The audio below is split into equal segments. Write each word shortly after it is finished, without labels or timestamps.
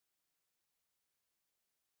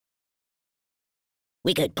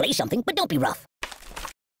We could play something, but don't be rough.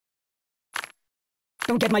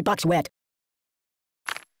 Don't get my box wet.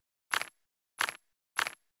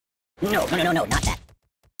 No, not that.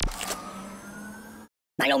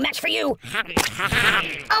 I no match for you.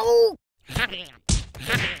 Oh!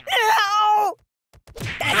 No!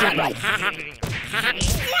 That's not right.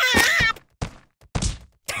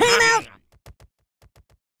 Time out!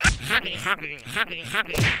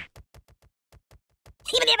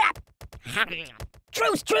 Even if that!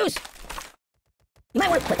 Truce! You might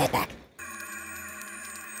want to put that back.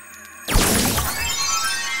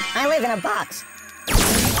 I live in a box.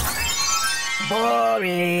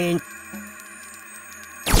 Boring.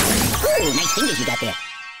 Ooh, nice fingers you got there.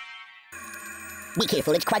 Be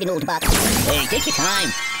careful, it's quite an old box. Hey, take your time.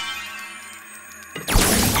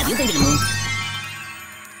 Have you been to the moon?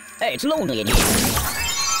 Hey, it's lonely in here.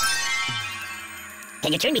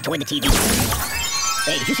 Can you turn me toward the TV?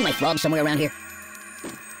 Hey, did you see my frog somewhere around here?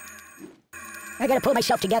 I gotta pull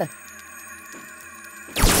myself together.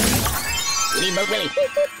 Steamboat Willie.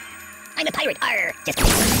 I'm a pirate. Arr! Just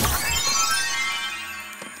kidding.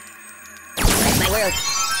 That's my world.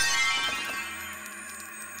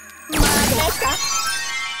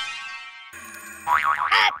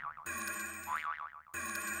 Ah!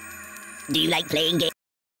 Do you like playing games?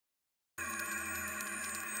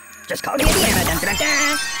 Just call me Indiana. Dun, dun,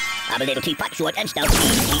 dun. I'm a little teapot, short and stout.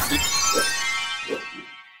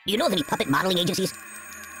 Do you know of any puppet modeling agencies?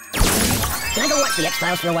 Can I go watch the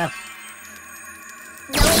X-Files for a while?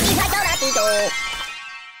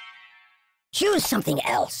 Choose something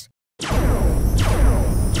else.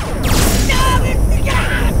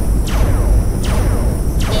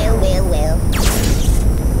 Well.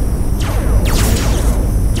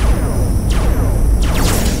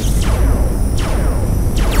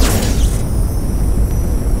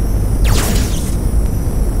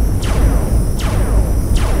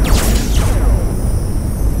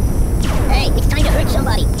 Hey, it's time to hurt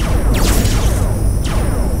somebody.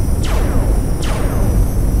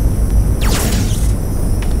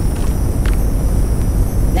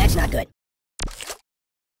 That's not good.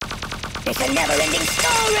 It's a never-ending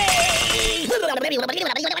story!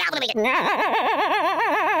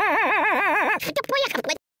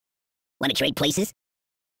 Want to trade places?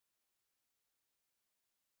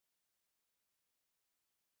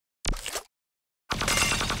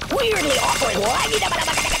 Weirdly awkward.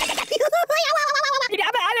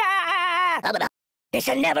 It's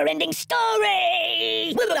a never-ending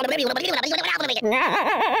story!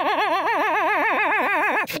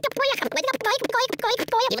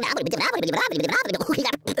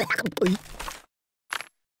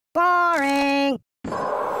 Boring!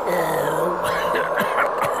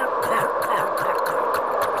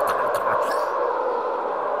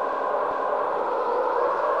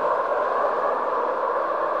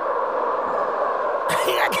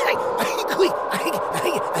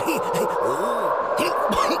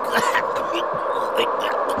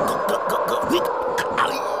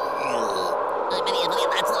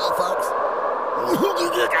 That's all, folks.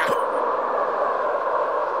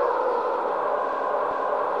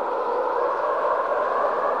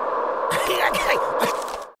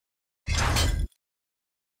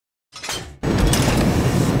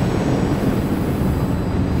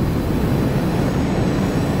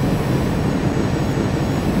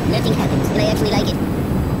 Nothing happens, and I actually like it.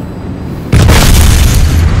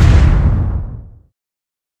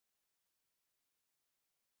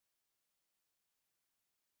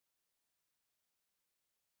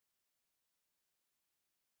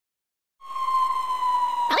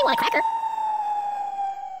 Probably want a cracker.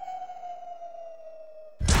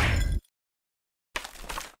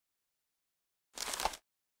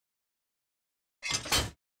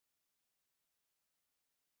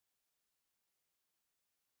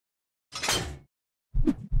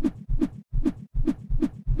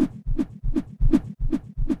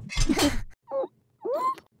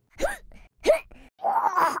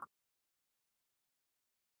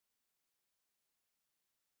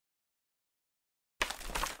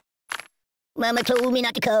 Mama told me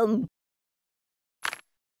not to come.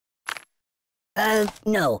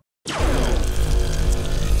 No.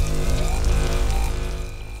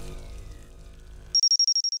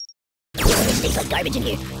 This tastes like garbage in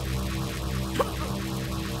here.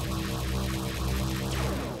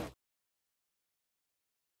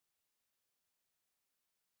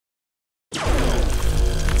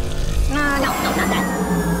 No, not that.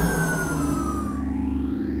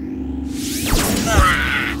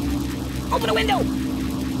 Open the window!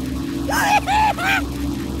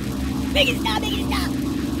 Make it stop!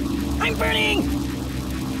 I'm burning!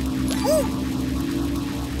 Ooh.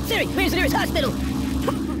 Siri, where's the nearest hospital?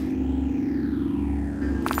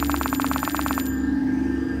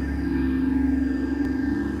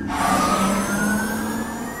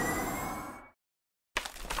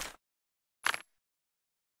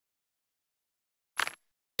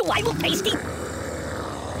 survival tasty?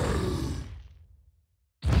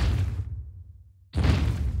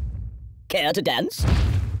 Care to dance?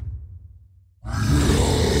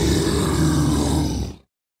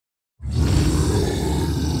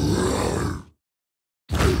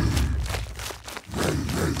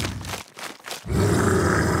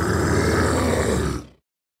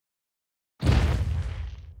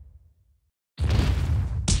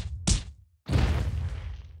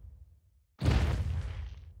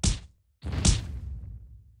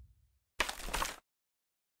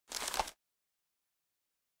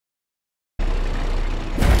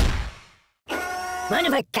 Mind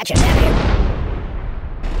if I catch a nap here?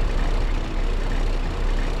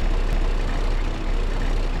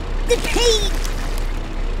 The pain!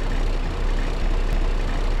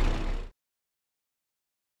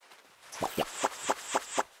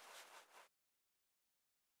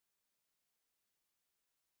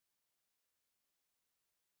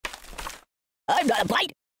 I've got a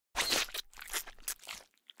bite!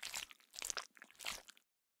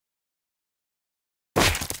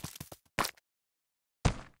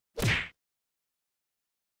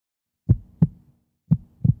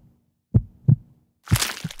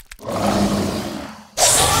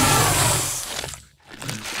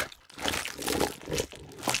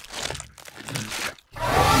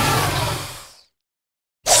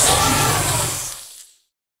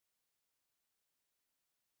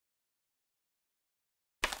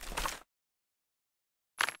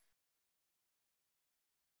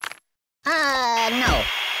 No.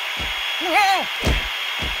 Oh,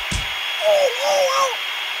 oh, oh!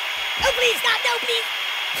 Oh, please, stop! No, please!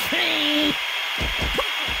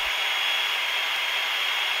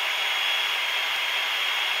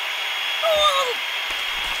 Oh!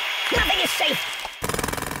 Nothing is safe!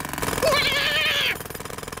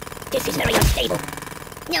 This is very unstable.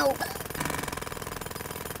 No.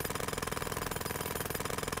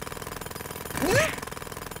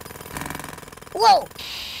 Whoa!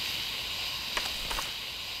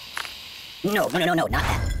 No, not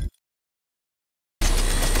that.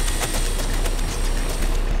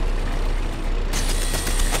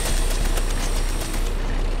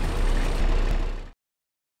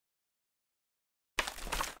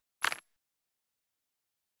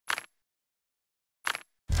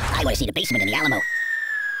 I want to see the basement in the Alamo.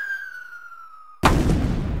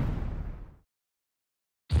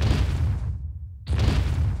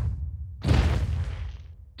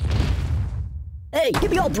 Hey,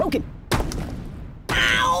 get me all broken.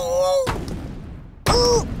 Ow!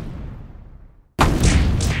 Ooh!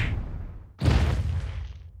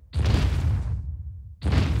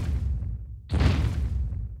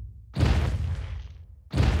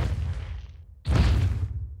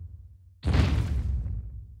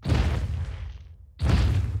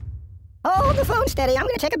 Hold the phone steady. I'm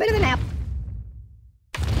gonna take a bit of a nap.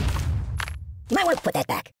 You might want to put that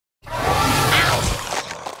back. Ow!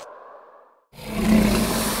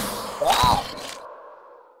 Oh!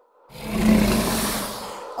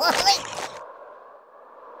 Oh, wait!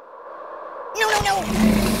 No!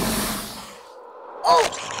 Oh!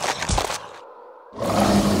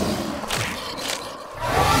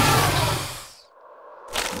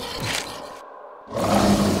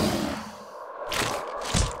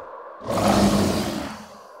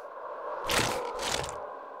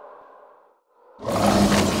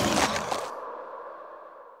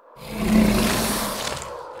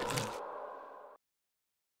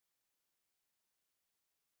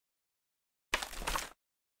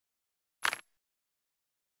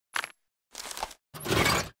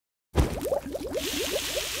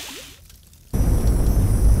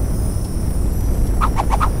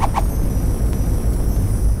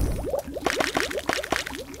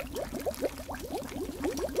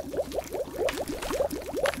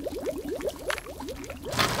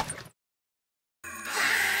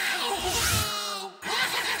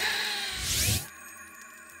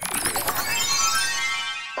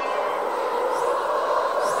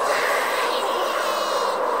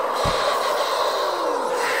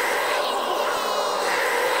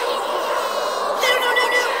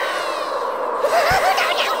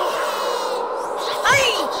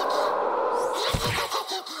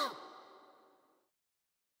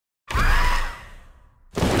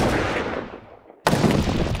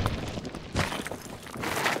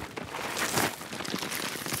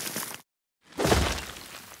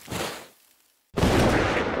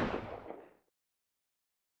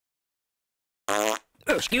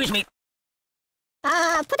 Oh, excuse me.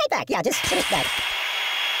 Put that back. Yeah, just put it back.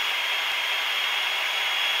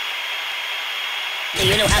 Do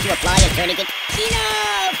you know how to apply a tourniquet?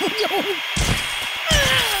 Enough!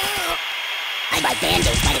 I might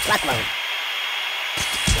band-aids by the truckload.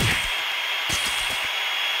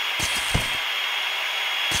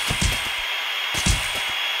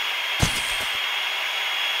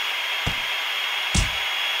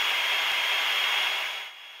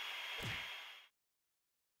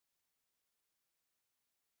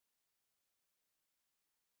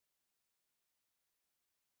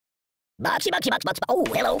 Boxy, boxy, box, box. Oh,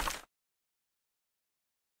 hello.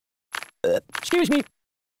 Excuse me.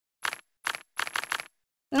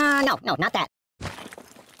 No, not that.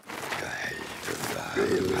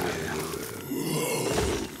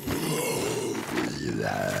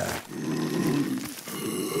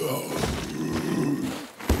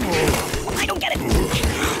 I don't get it.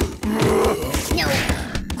 No.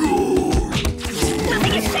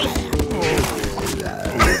 Nothing is safe.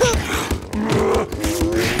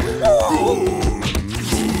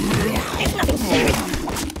 There's nothing sacred.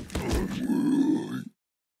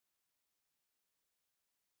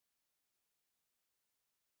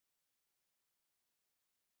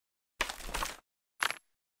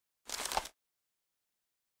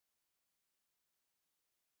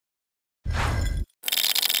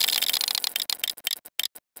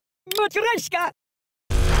 Matryoshka!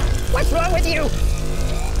 What's wrong with you?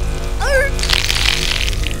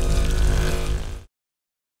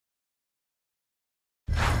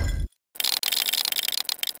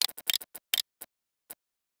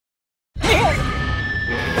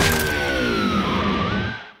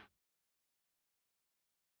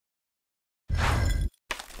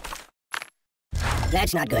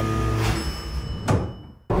 That's not good.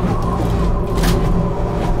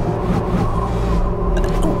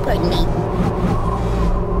 Oh, pardon me.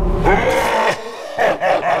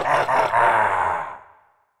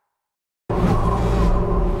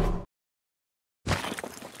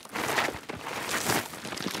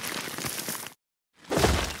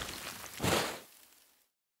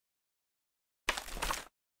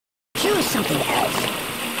 Choose something else.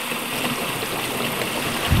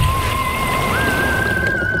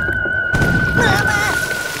 Mama!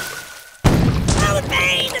 Oh, the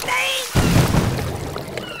pain! The pain!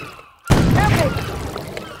 Help me!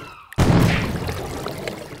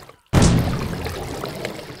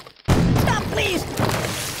 Stop, please!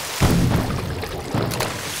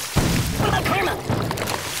 What about karma?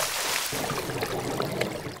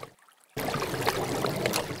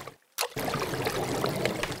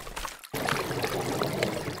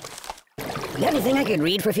 You have anything I could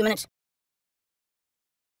read for a few minutes?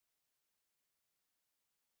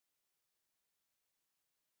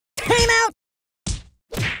 Time out!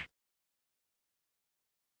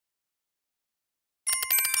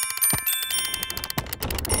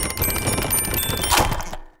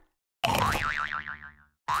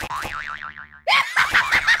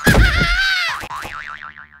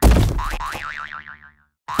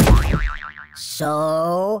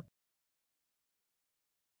 So...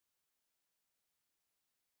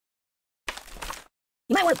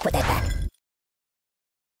 You might want to put that back.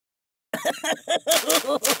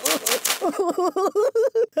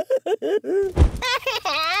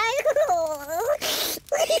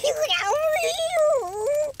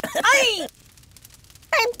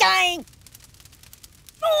 I'm dying!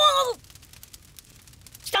 Oh!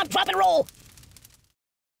 Stop, drop, and roll!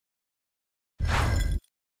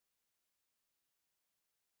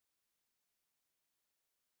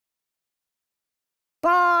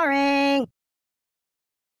 Boring!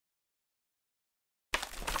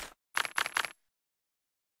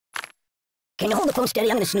 Can you hold the phone steady?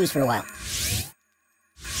 I'm gonna snooze for a while.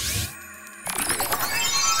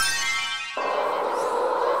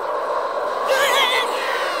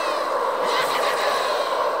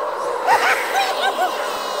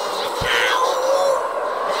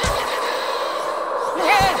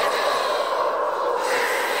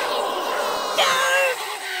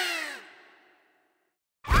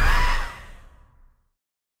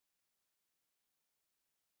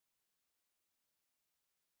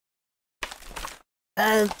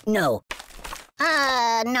 No.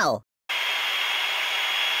 No.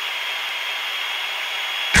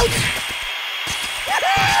 Ouch!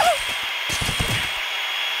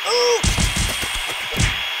 Ooh!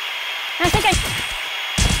 I think I...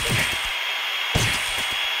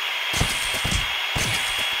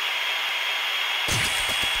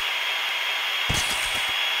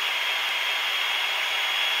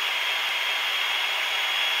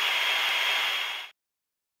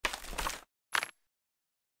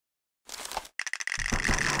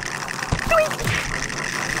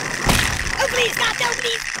 Oh, please, stop, no,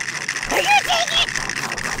 please! Are you gonna take it?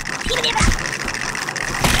 Give me back!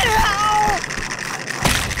 Ow!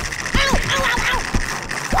 Ow, ow, ow, ow!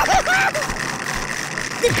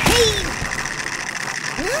 Oh,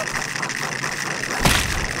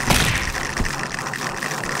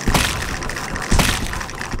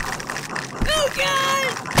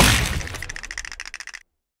 God!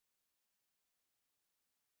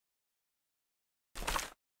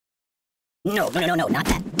 No, not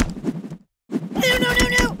that.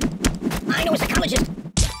 No! I know a psychologist.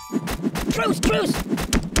 Truce!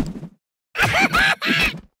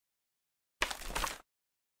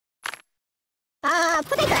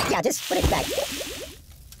 Put it back. Yeah, just put it back.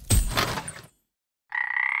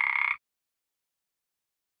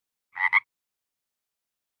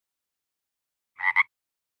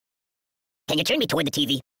 Can you turn me toward the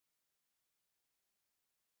TV?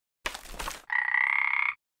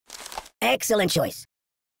 Excellent choice.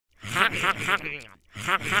 I'm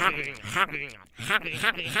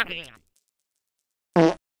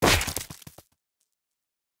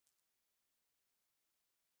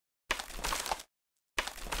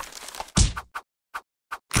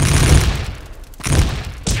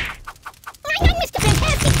Mr.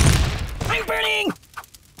 Fantastic! I'm burning!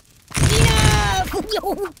 Enough! Yo!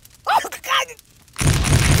 Oh, God!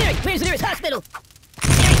 Siri, where's the nearest hospital?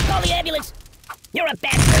 Siri, call the ambulance! You're a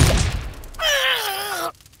bad person!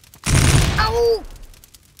 Ah! Ow!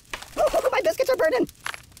 Oh, my biscuits are burning!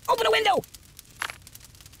 Open a window!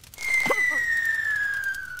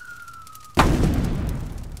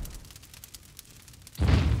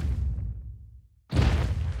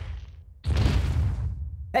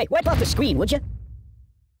 Hey, wipe off the screen, would you?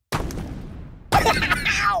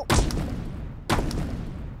 Ow!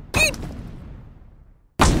 Beep!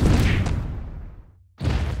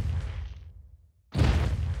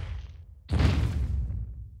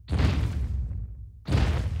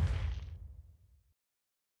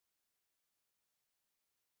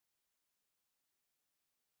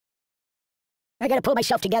 I gotta pull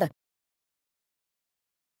myself together.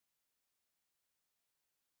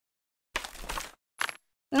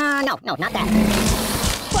 No, not that.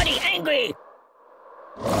 Buddy, angry!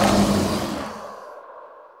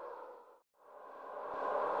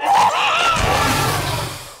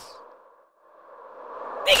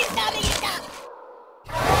 Biggie stop!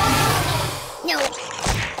 No.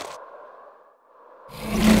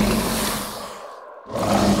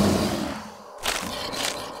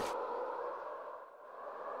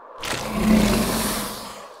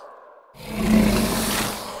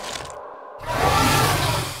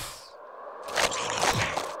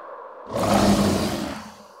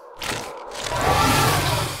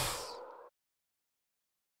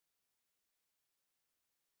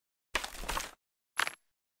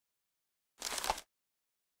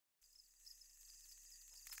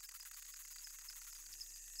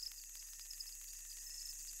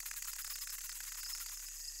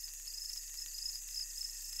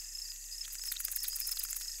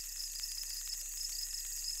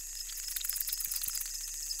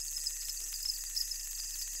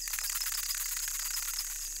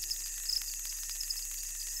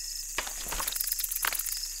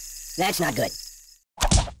 That's not good.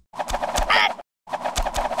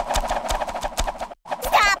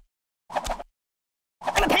 Stop!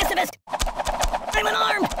 I'm a pacifist! I'm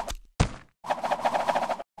unarmed!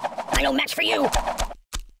 I no match for you!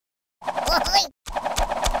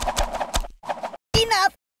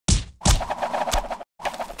 Enough!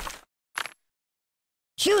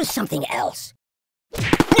 Choose something else. I'm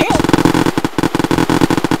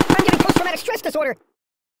getting post-traumatic stress disorder!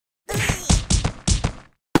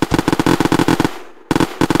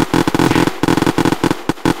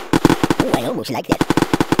 Oh, I almost like that.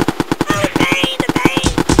 Oh, the pain!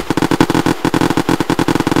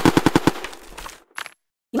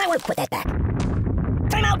 You might want to put that back.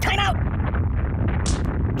 Time out!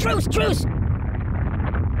 Truce!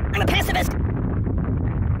 I'm a pacifist!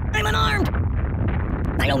 I'm unarmed!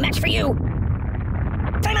 I no match for you!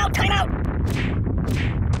 Time out!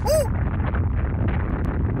 Ooh.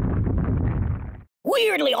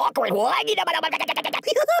 Weirdly awkward. I'm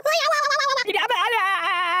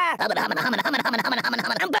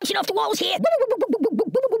bouncing off the walls here.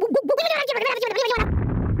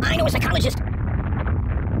 I know a psychologist.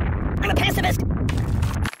 I'm a pacifist!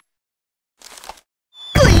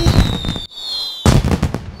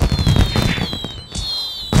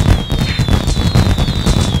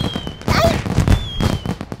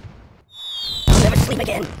 I'll never sleep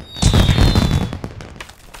again.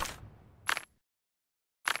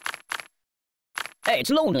 Hey, it's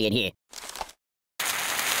lonely in here.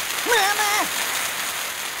 Mama!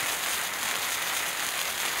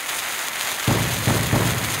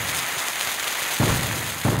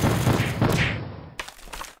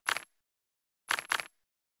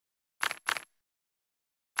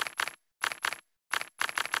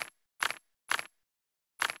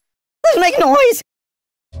 make noise!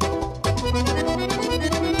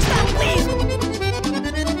 Stop, please!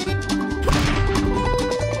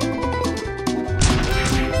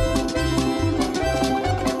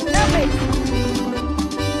 Help me!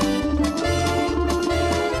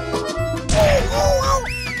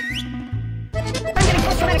 I'm getting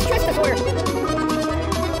post-traumatic stress disorder!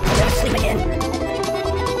 I'll never sleep again.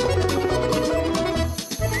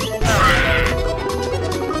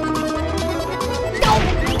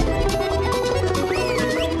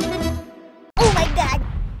 Oh my god!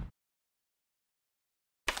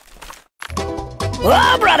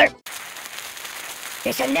 Oh, brother!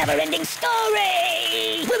 It's a never-ending story!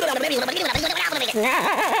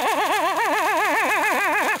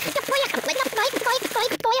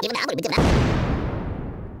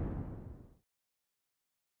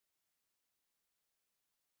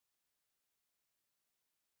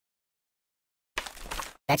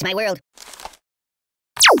 That's my world.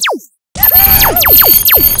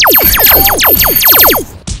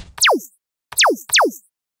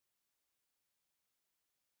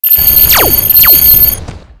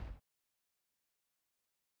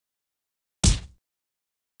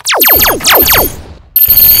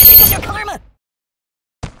 Think of your karma!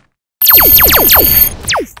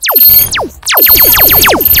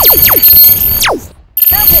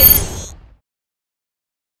 Help me!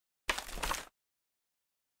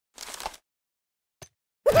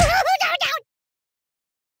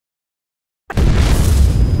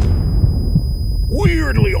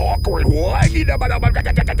 Weirdly awkward.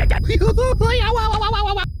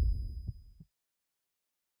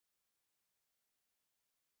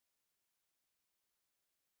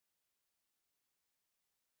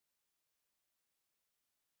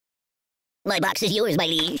 My box is yours, my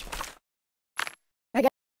liege.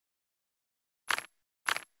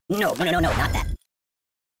 No, not that.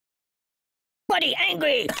 Buddy,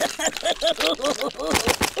 angry!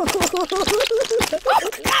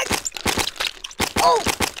 Oh!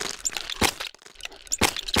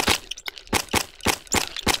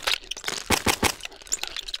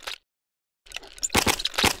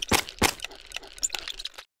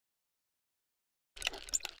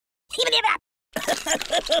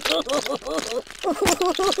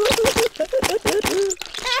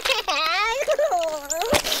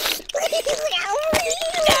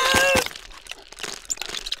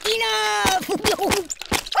 Enough!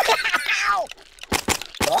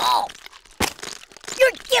 Oh!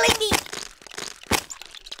 You're killing me!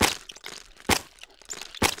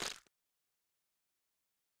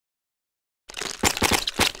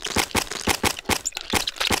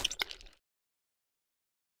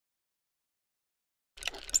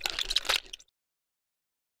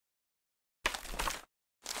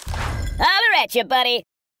 Holler at you, buddy.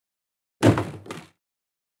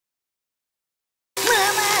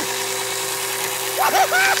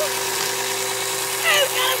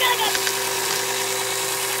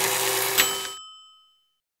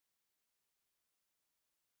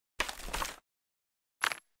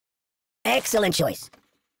 Excellent choice.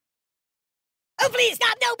 Oh, please,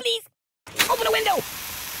 stop! No, please! Open a window!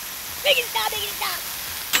 Make it stop! Make it stop!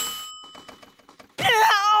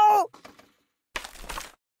 No!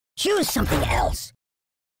 Choose something else.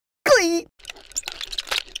 Glee!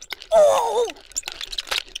 Oh!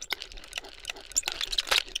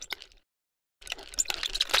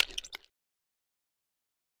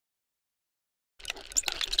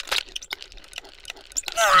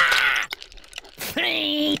 Ah!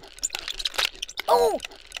 Oh!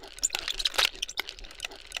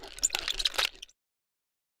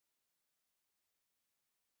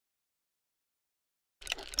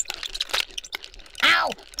 Ow!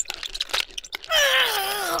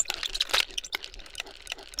 Ah!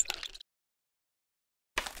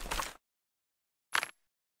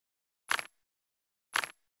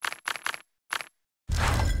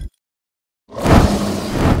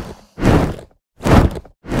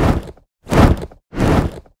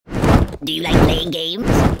 Do you like playing games?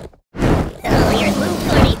 Oh, here's move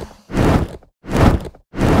 30.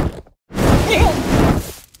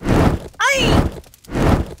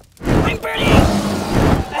 I'm burning!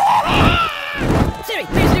 Siri,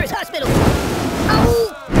 where's the nearest hospital?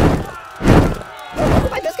 Oh! Oh,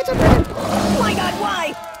 my biscuits are burning! My God,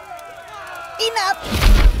 why? Enough!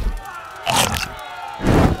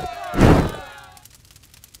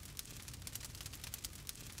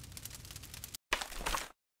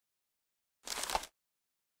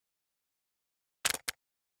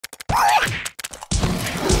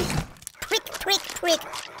 Prick.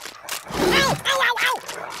 Ow!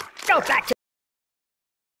 Go back to...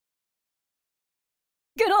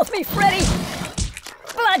 Get off me, Freddy!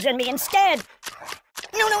 Bludgeon me instead!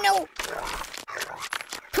 No, no, no!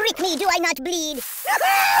 Prick me, do I not bleed?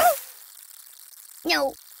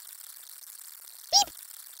 No. Beep!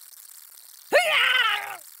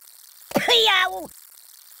 Yow!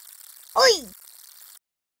 Oi!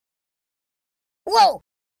 Whoa!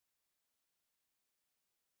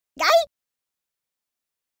 Guy?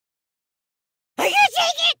 Are you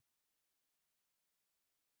take it?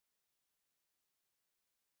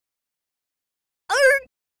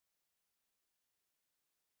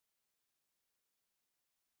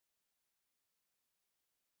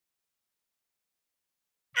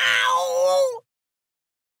 Ow!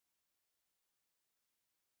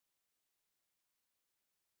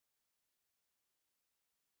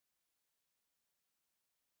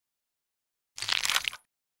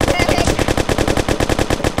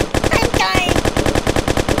 I'm dying!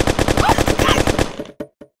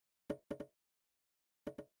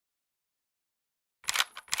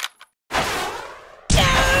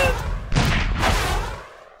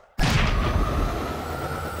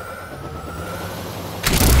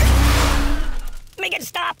 Make it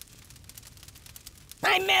stop!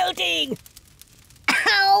 I'm melting!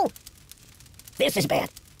 Ow! This is bad.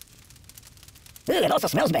 Ugh, it also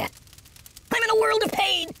smells bad. I'm in a world of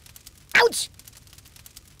pain! Ouch!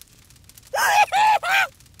 Oh,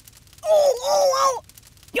 oh, oh!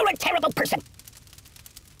 You're a terrible person!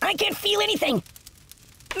 I can't feel anything!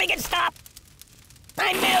 Make it stop!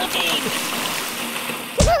 I'm melting!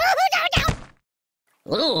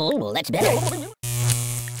 Oh, that's better.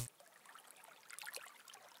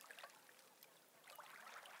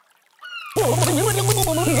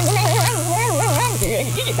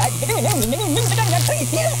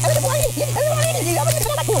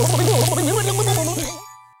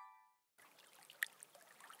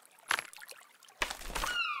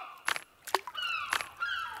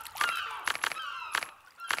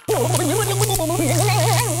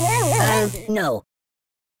 No.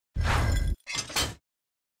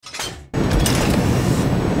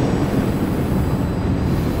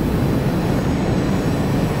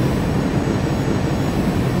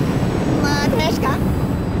 Matрешка.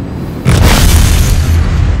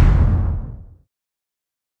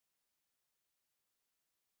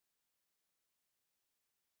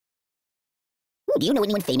 Ooh, do you know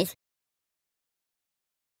anyone famous?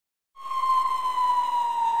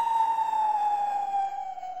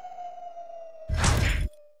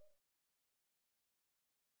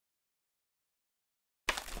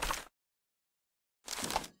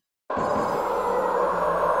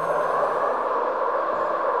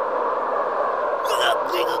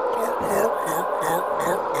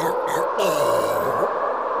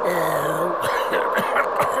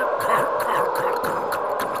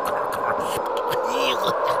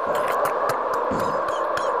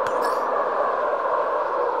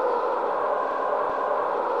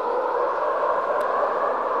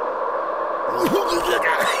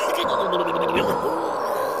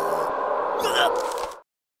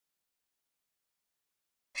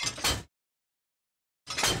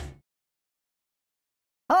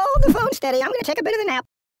 Hold the phone steady. I'm gonna take a bit of a nap.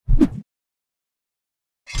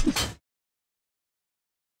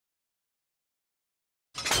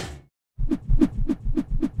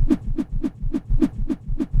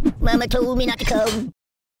 Mama told me not to come.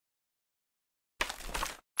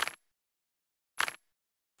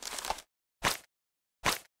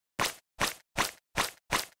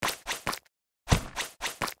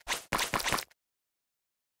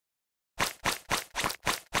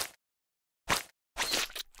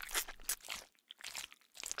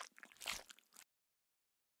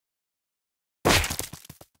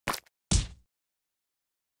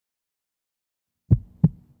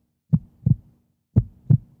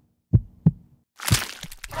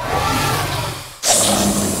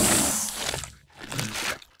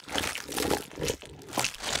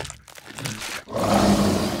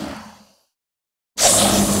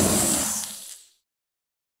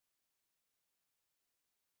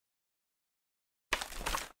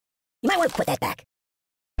 You might want to put that back.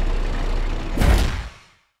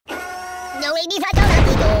 No, ini satu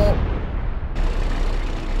lagi tuh.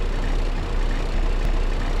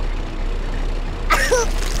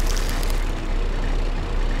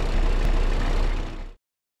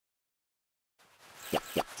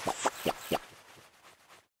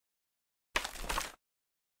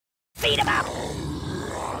 Feed him up!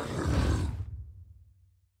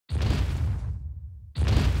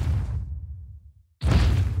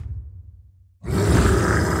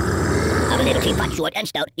 I'm a little teapot, short and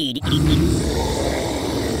stout. Eat, eat, eat.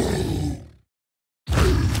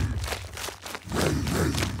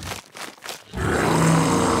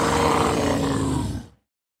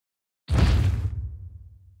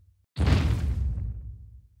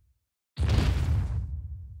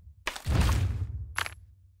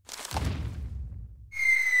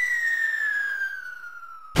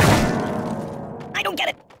 don't get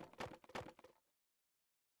it.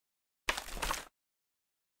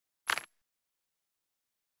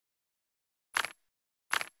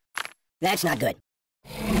 That's not good.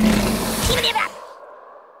 Give me that.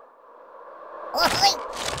 Oh,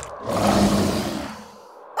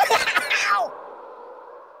 ow!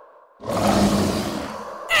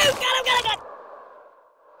 Oh, got him.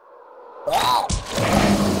 Oh!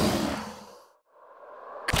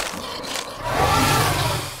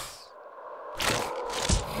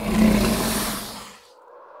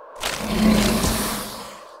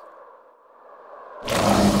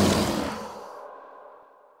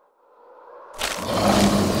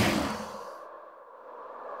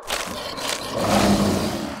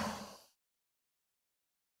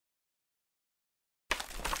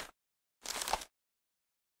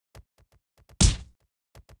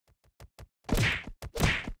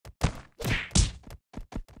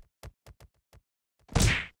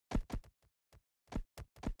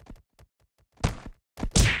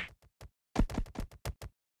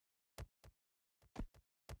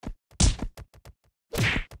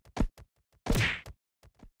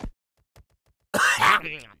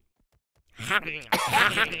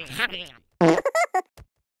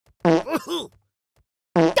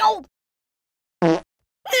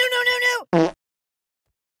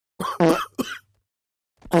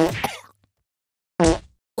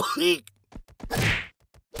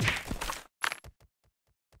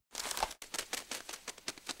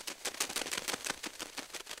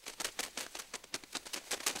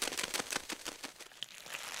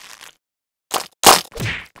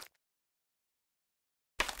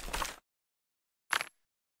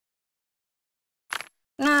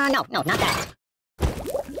 No! No! No, not that.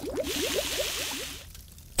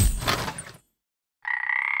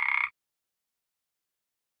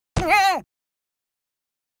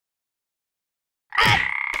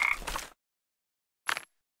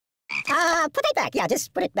 Put it back. Yeah,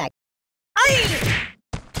 just put it back.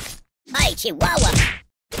 Hey, Chihuahua!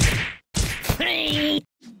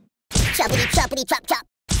 Choppity, choppity, chop, chop!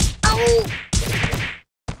 Oh!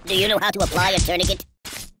 Do you know how to apply a tourniquet?